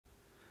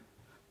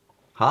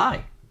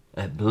Hi,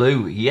 a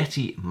Blue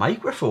Yeti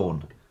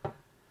microphone.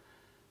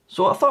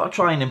 So I thought I'd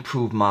try and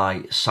improve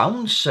my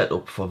sound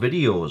setup for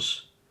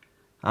videos,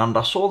 and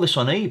I saw this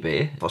on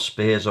eBay for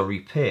spares or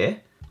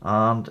repair,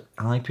 and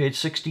I paid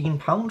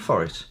 £16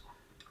 for it.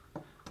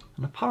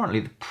 And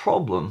apparently the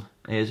problem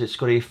is it's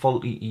got a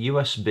faulty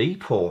USB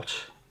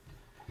port.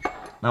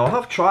 Now I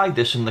have tried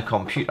this in the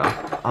computer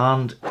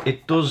and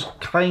it does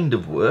kind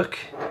of work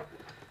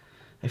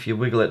if you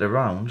wiggle it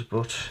around,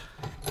 but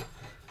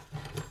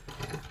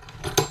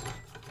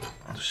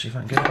let's see if I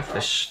can get it off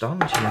this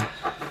stand here.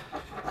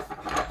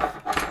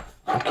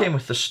 So it came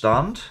with the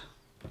stand,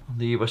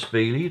 the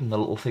USB lead and the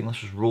little thing that's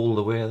just rolled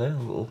away there, the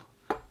little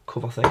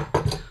cover thing.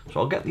 So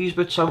I'll get these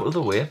bits out of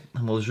the way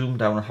and we'll zoom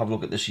down and have a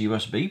look at this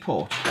USB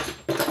port.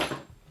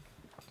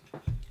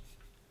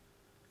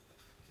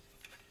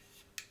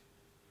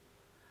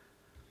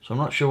 So I'm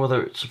not sure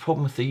whether it's a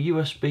problem with the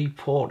USB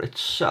port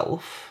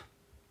itself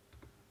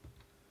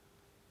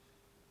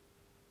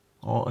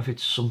or if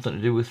it's something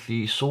to do with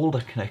the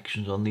solder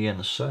connections on the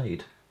inner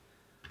side.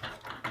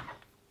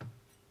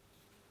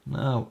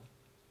 Now,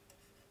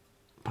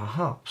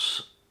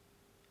 perhaps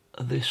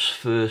this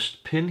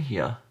first pin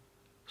here,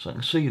 so I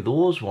can see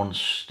those ones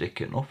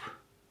sticking up.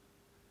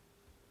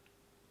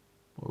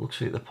 Well, it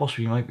looks like there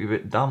possibly might be a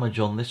bit of damage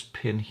on this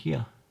pin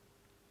here.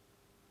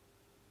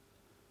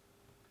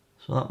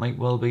 So that might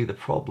well be the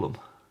problem.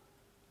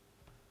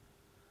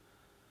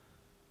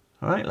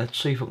 Alright, let's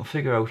see if I can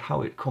figure out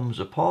how it comes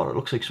apart. It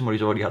looks like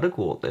somebody's already had a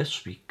go at this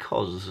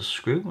because there's a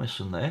screw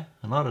missing there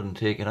and I didn't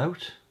take it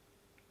out.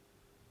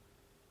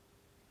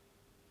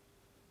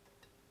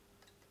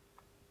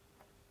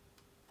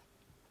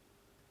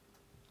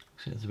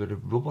 See, there's a bit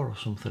of rubber or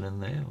something in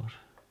there, but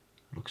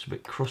it looks a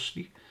bit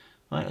crusty.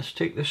 Right, let's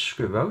take this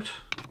screw out.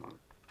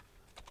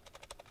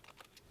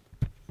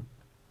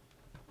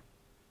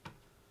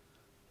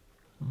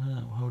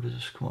 Now, how does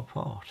this come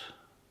apart?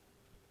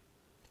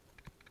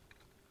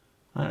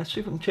 Right, let's see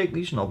if I can take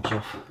these knobs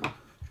off.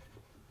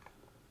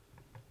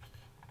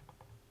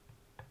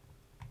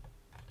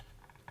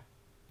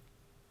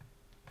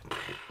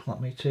 That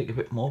may take a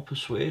bit more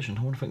persuasion.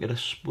 I wonder if I can get a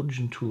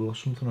spudging tool or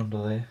something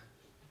under there.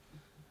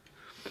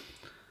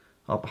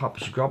 I'll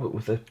perhaps grab it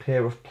with a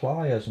pair of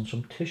pliers and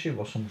some tissue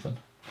or something.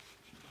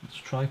 Let's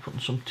try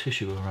putting some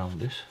tissue around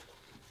this.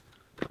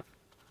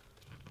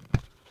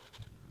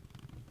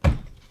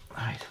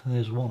 Right,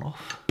 there's one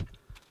off.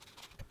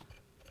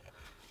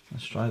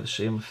 Let's try the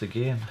same with the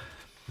game.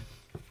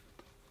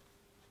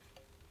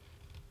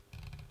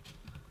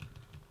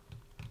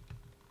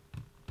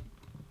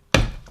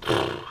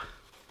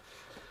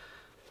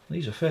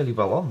 These are fairly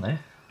well on there.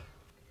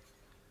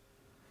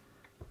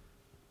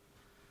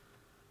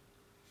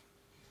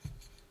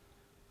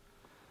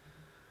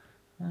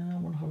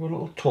 I'm going to have a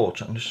little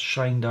torch and just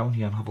shine down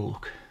here and have a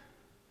look.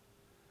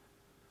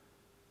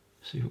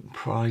 See if we can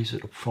prise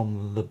it up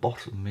from the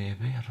bottom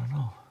maybe, I don't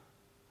know.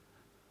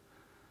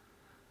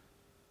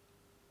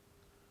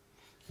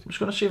 I'm just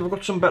going to see if I've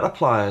got some better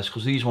pliers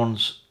because these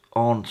ones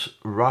aren't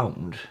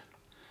round.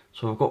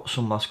 So I've got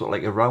some that's got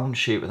like a round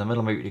shape in the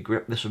middle, maybe to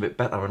grip this a bit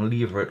better and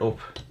lever it up.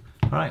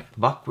 Right,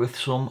 back with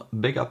some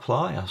bigger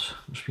pliers.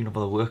 I've just been up at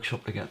the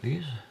workshop to get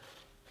these.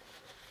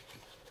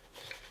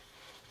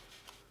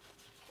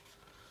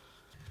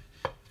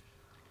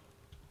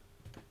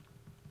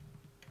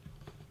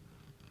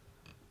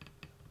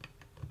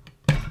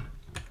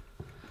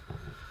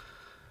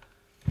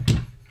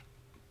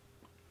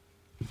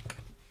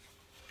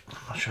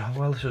 Not sure how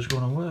well this is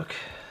going to work.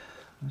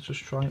 Let's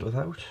just try it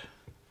without.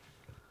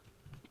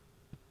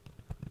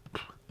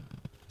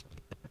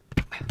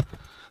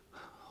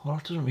 Well,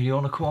 that doesn't really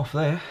want to come off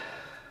there.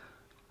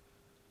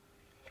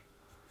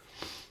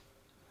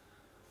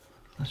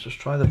 Let's just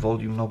try the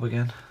volume knob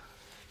again.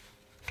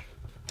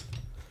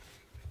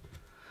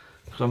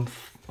 Because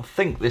I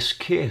think this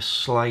case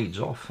slides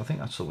off. I think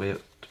that's the way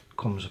it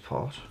comes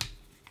apart.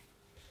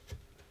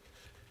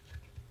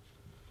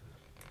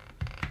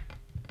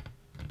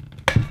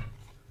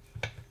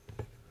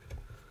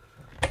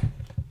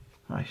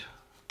 Right.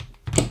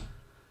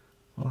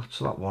 Well, that's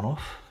that one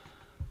off.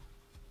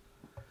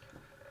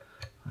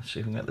 Let's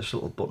see if we can get this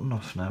little button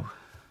off now.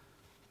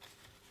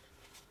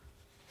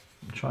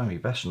 I'm trying my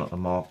best not to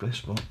mark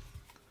this, but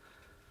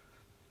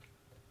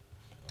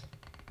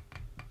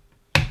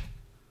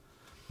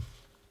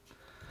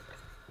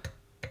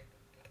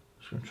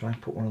just going to try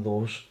and put one of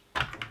those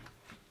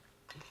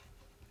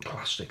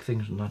plastic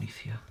things underneath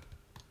here.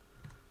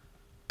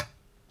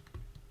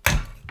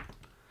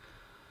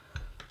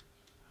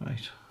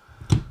 Right.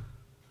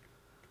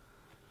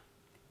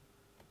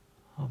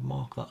 I've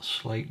marked that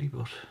slightly,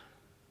 but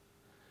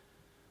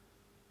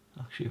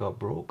actually I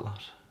broke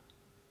that.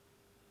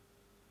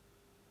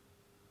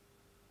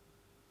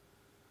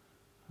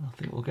 I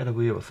think we'll get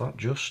away with that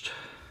just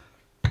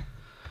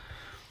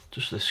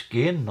this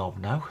gain knob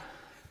now.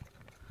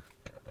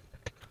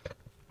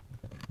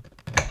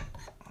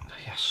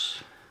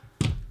 Yes.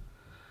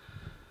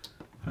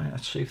 Right,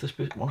 let's see if this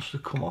bit wants to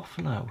come off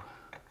now.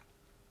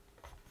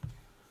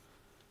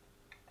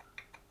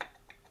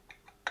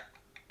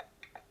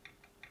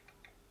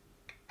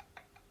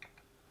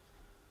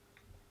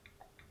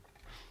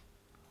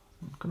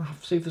 gonna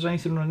have to see if there's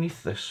anything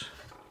underneath this.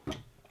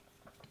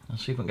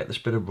 Let's see if I can get this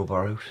bit of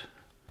rubber out.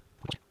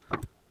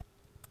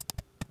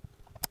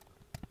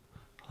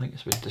 I think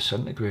it's a bit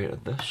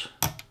disintegrated, this.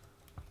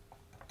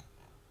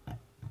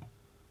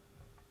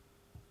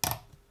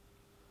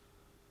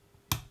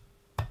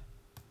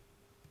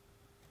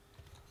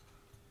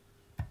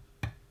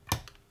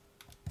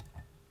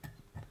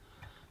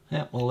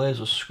 Yeah, well there's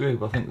a screw,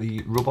 but I think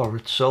the rubber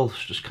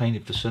itself's just kind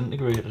of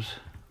disintegrated.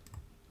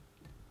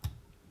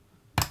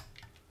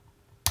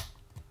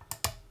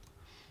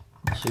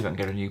 Let's see if I can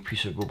get a new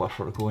piece of rubber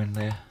for it to go in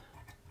there.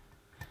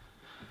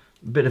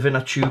 Bit of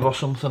inner tube or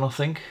something, I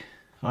think.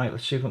 Right,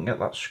 let's see if I can get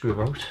that screw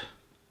out.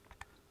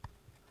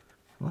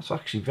 That's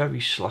actually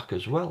very slack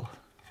as well.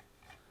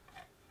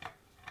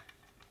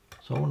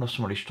 So I wonder if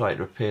somebody's tried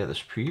to repair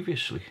this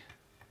previously.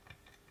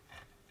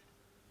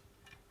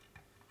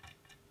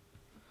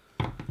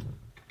 I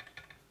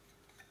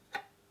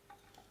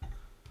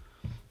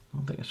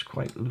don't think it's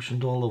quite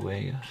loosened all the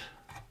way yet.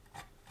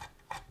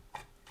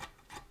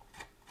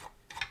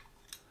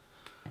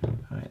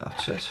 Right,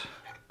 that's it.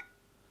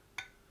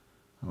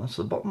 And that's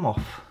the bottom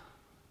off.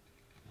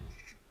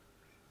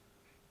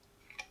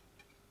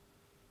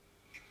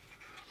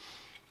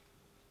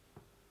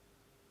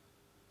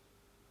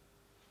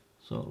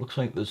 So it looks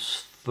like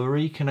there's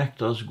 3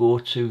 connectors go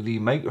to the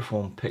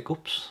microphone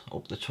pickups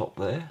up the top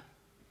there.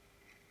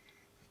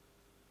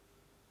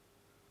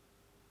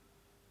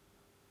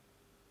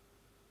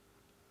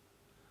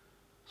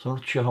 So I'm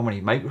not sure how many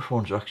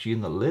microphones are actually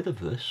in the lid of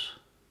this.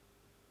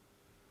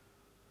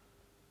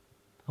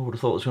 I would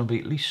have thought there was going to be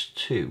at least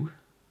 2,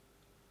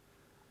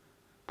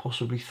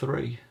 possibly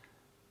 3.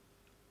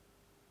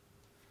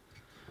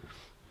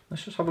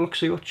 Let's just have a look,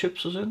 see what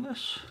chips is in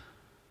this.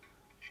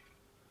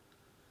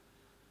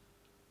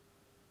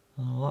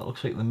 Oh, that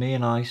looks like the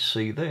main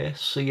IC there,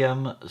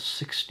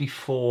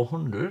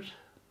 CM6400.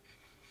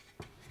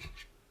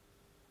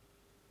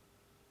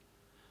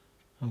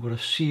 I've got a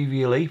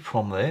serial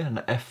EEPROM there,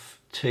 an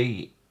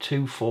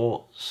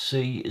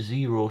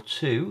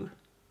FT24C02.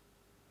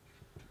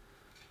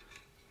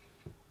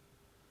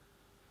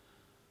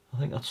 I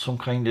think that's some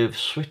kind of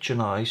switching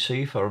IC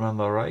if I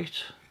remember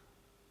right.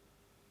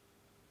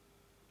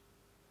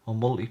 Or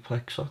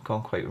multiplexer,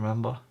 can't quite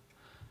remember.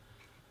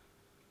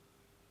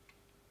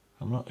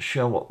 I'm not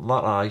sure what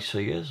that IC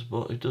is,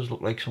 but it does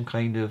look like some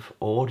kind of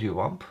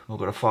audio amp. I've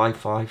got a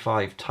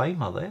 555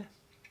 timer there.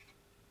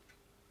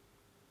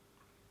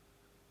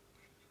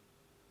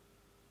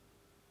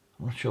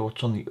 I'm not sure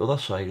what's on the other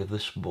side of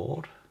this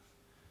board.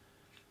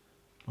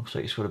 Looks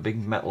like it's got a big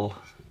metal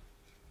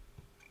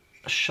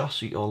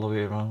chassis all the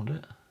way around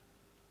it.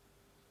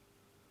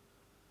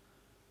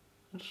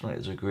 Looks like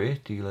there's a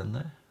great deal in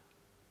there.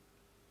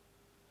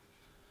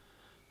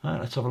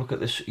 Alright, let's have a look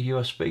at this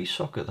USB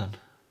socket then.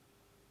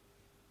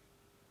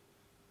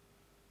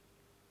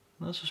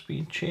 This has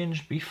been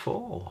changed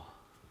before.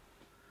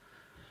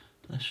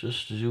 Let's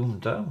just zoom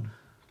down.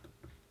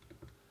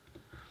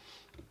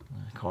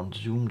 I can't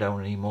zoom down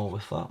anymore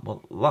with that,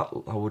 but that,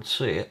 I would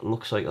say, it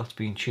looks like that's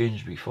been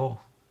changed before.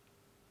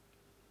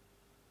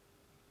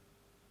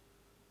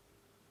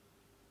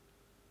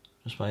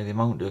 Just by the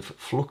amount of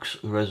flux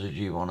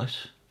residue on it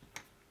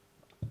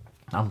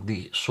and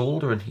the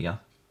solder in here.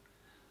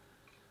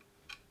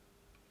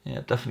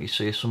 Yeah, definitely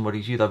say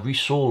somebody's either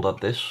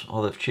resoldered this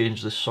or they've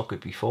changed this socket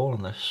before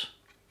on this.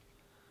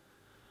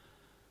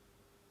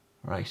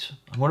 Right,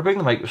 I'm going to bring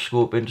the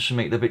microscope in just to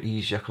make it a bit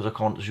easier because I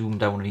can't zoom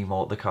down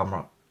anymore at the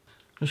camera.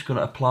 I'm just going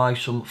to apply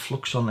some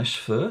flux on this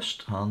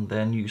first and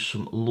then use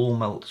some low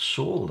melt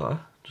solder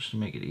just to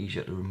make it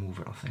easier to remove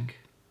it, I think.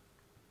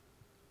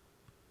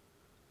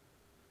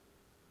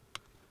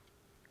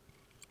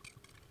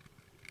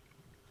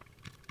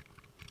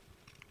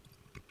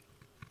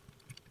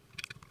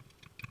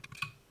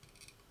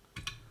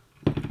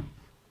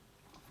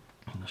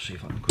 Let's see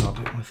if I can grab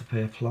it with a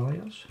pair of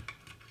pliers.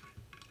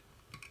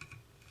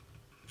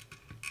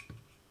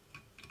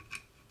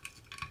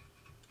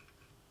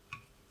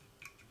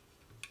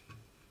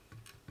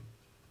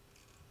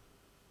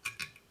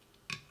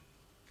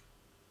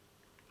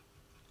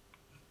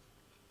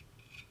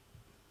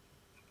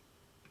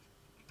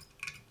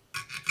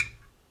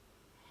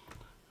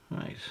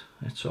 Right,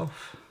 it's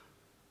off.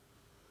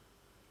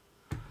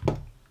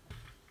 I'll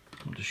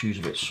just use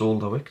a bit of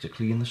solder wick to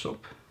clean this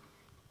up.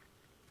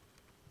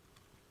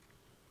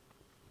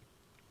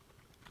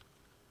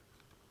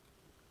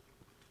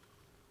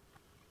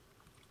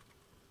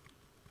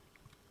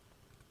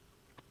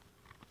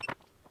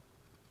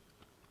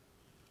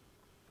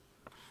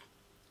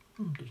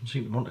 Doesn't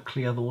seem to want to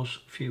clear those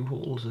few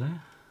holes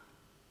there.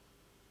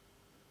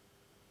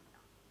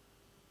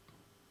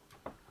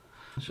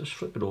 Let's just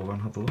flip it over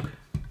and have a look.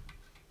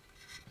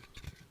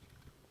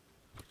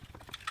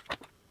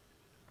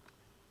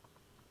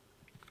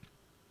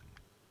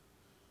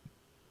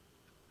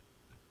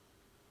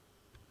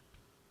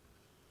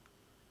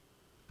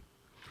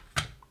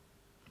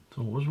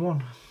 So there was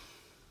one.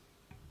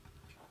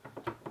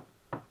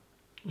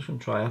 Just going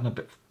to try adding a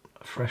bit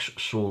of fresh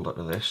solder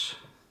to this.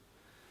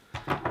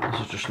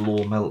 This is just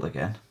low melt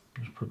again.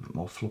 Just put a bit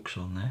more flux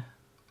on there.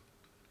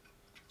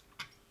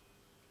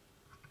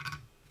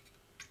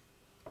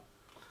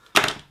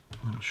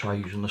 I'll try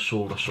using the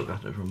solder sucker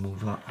to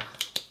remove that.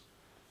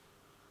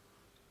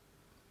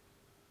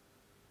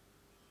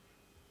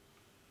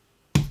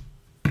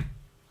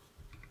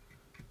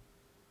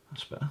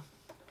 That's better.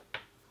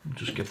 And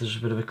just give this a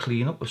bit of a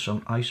clean up with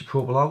some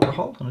isopropyl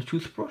alcohol and a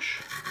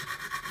toothbrush.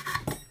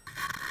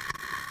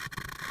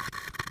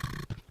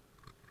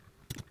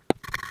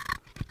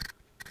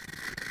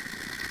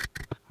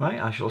 Right,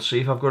 I shall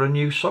see if I've got a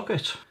new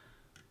socket.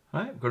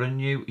 Right, I've got a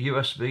new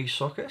USB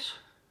socket.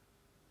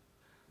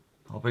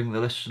 I'll bring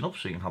the listing up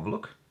so you can have a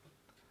look.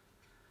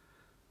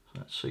 So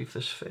let's see if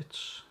this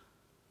fits.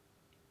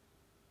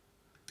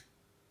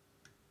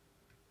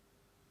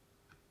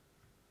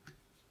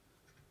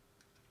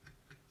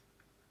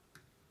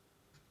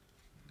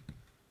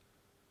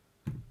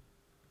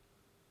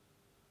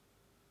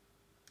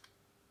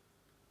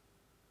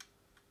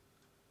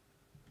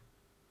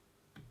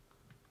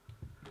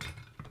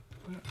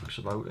 That's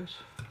about it.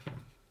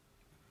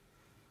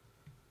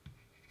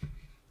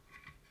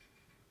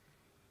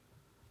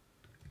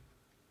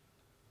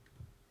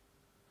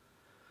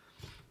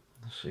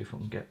 Let's see if we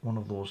can get one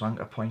of those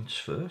anchor points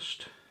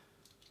first.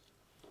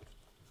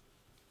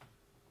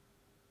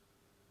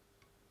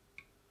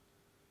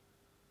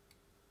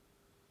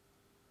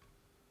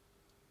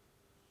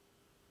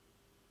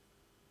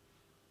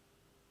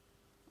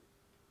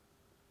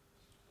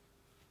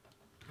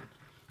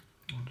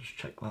 I'll just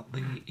check that the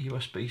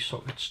USB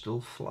socket's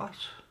still flat.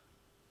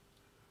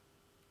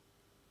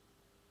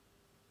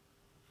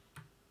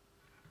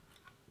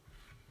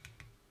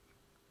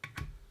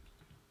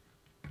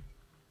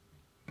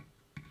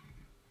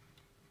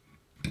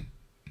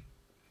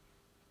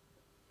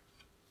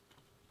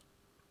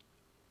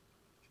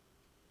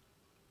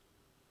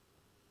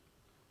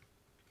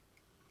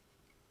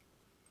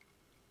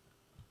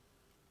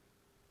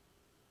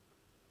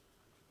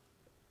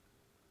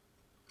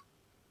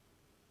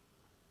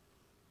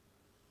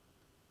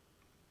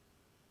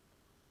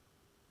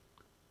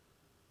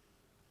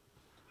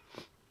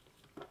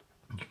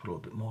 Put a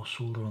little bit more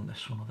solder on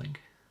this one, I think.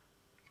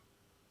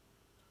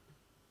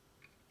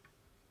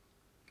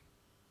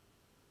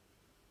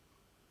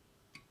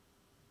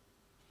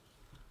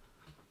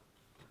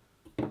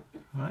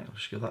 Right, I'll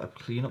just give that a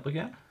clean up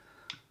again.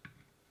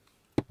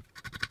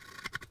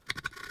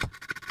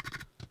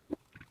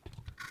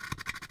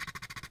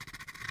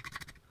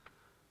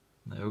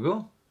 There we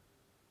go.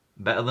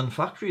 Better than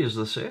factory, as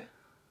they say.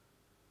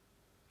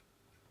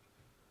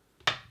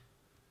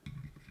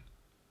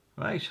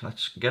 Right,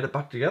 let's get it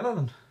back together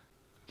then.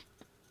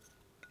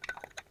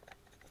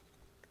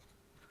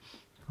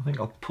 I think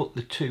I'll put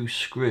the two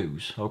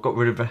screws. I've got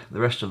rid of the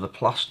rest of the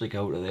plastic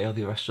out of there,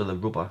 the rest of the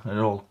rubber, and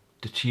it all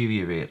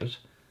deteriorated.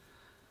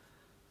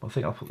 I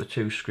think I'll put the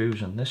two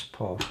screws in this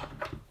part.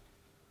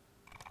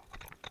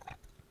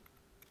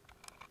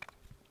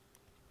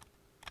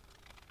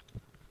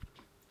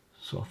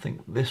 So I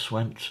think this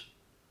went,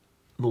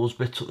 those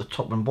bits at the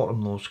top and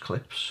bottom, those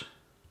clips.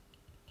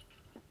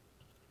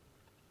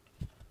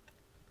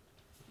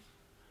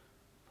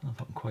 I don't know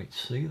if I can quite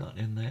see that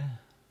in there.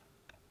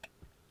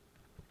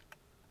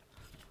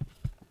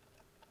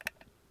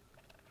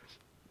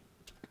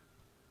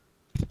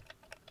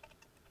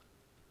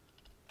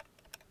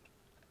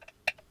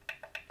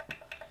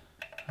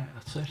 Right,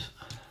 that's it.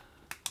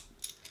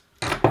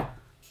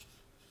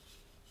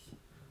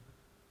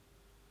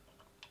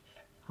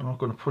 I'm not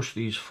going to push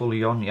these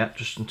fully on yet,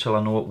 just until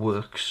I know it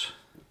works.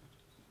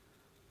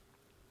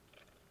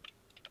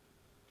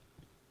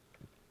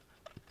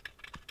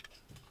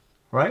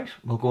 Right,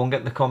 we'll go and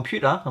get the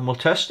computer and we'll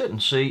test it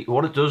and see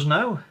what it does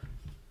now.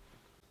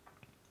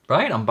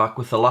 Right, I'm back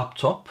with the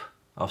laptop.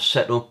 I've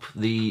set up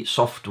the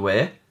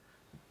software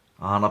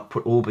and I've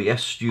put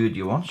OBS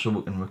Studio on so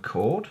we can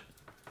record.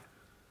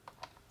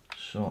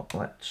 So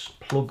let's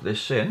plug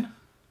this in.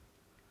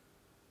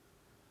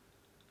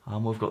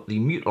 And we've got the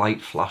mute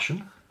light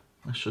flashing.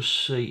 Let's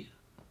just see.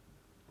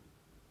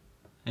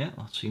 Yeah,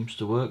 that seems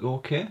to work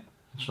okay.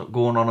 It's not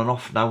going on and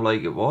off now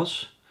like it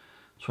was.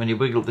 So when you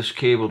wiggled this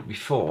cable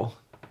before,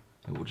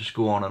 it will just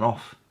go on and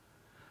off.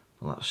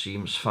 Well, that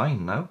seems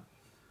fine now.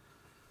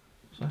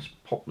 So let's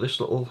pop this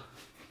little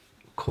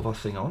cover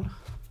thing on.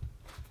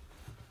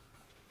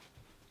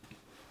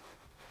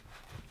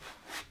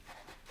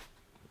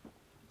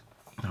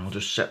 And I'll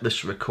just set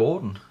this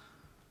recording.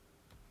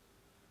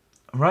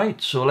 Right,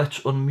 so let's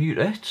unmute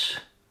it.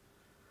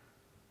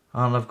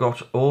 And I've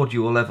got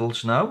audio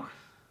levels now.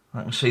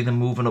 I can see them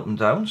moving up and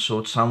down, so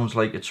it sounds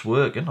like it's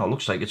working, or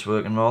looks like it's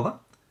working rather,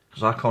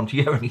 because I can't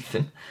hear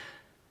anything.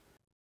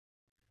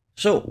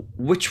 So,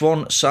 which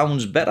one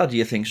sounds better, do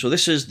you think? So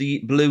this is the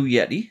Blue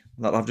Yeti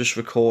that I've just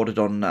recorded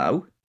on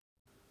now.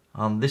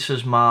 And this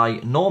is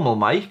my normal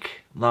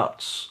mic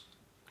that's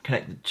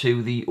connected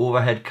to the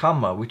overhead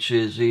camera, which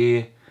is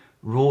a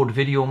Rode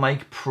Video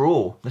Mic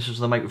Pro. This is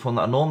the microphone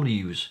that I normally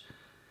use.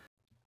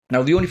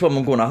 Now the only problem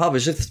I'm going to have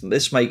is if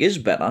this mic is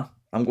better,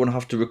 I'm going to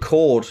have to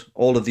record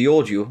all of the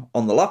audio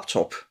on the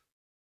laptop.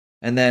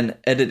 and then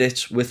edit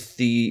it with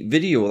the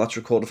video that's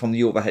recorded from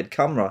the overhead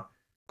camera.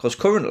 Because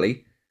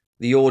currently,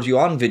 the audio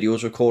and video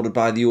is recorded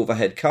by the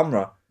overhead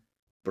camera,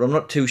 but I'm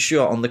not too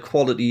sure on the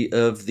quality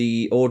of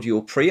the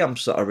audio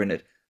preamps that are in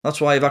it.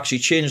 That's why I've actually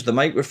changed the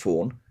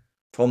microphone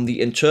from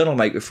the internal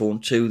microphone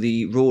to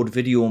the Rode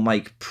Video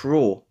Mic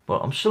Pro.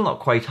 But I'm still not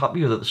quite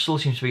happy with it. There still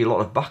seems to be a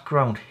lot of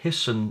background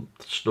hiss and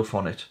stuff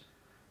on it.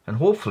 And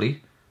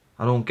hopefully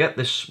I don't get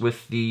this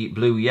with the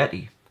Blue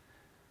Yeti.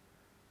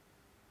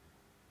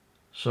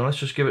 So let's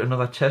just give it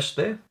another test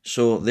there.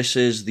 So this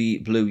is the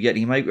Blue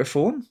Yeti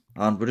microphone,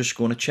 and we're just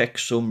going to check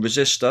some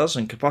resistors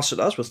and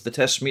capacitors with the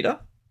test meter.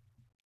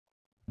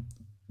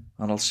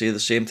 And I'll say the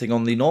same thing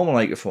on the normal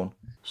microphone.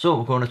 So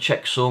we're going to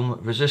check some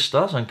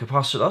resistors and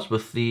capacitors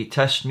with the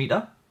test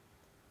meter.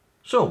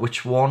 So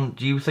which one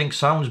do you think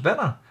sounds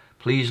better?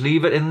 Please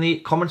leave it in the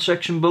comment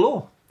section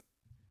below.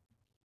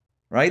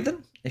 Right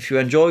then, if you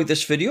enjoyed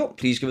this video,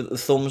 please give it a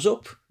thumbs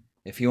up.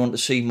 If you want to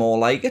see more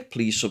like it,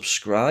 please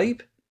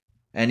subscribe.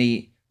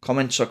 Any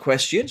comments or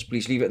questions,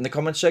 please leave it in the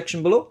comment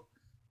section below.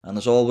 And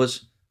as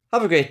always,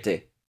 have a great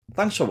day.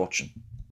 Thanks for watching.